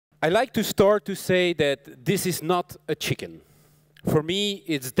I like to start to say that this is not a chicken. For me,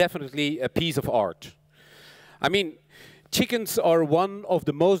 it's definitely a piece of art. I mean, chickens are one of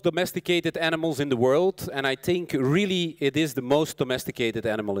the most domesticated animals in the world, and I think really it is the most domesticated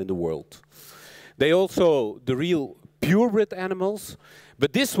animal in the world. They also the real purebred animals,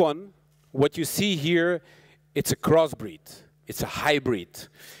 but this one, what you see here, it's a crossbreed. It's a hybrid.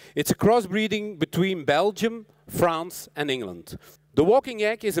 It's a crossbreeding between Belgium, France, and England. The Walking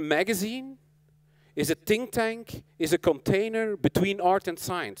Egg is a magazine, is a think tank, is a container between art and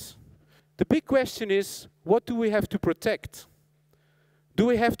science. The big question is, what do we have to protect? Do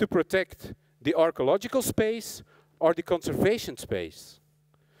we have to protect the archaeological space or the conservation space?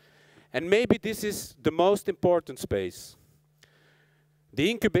 And maybe this is the most important space. The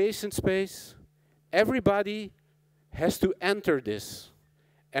incubation space, everybody has to enter this.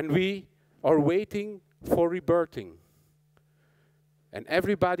 And we are waiting for rebirthing. And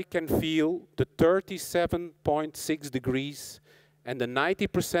everybody can feel the 37.6 degrees and the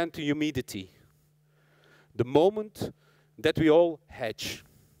 90% humidity. The moment that we all hatch.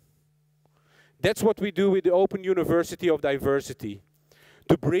 That's what we do with the Open University of Diversity.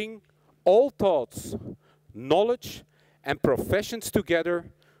 To bring all thoughts, knowledge, and professions together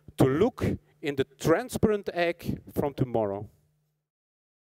to look in the transparent egg from tomorrow.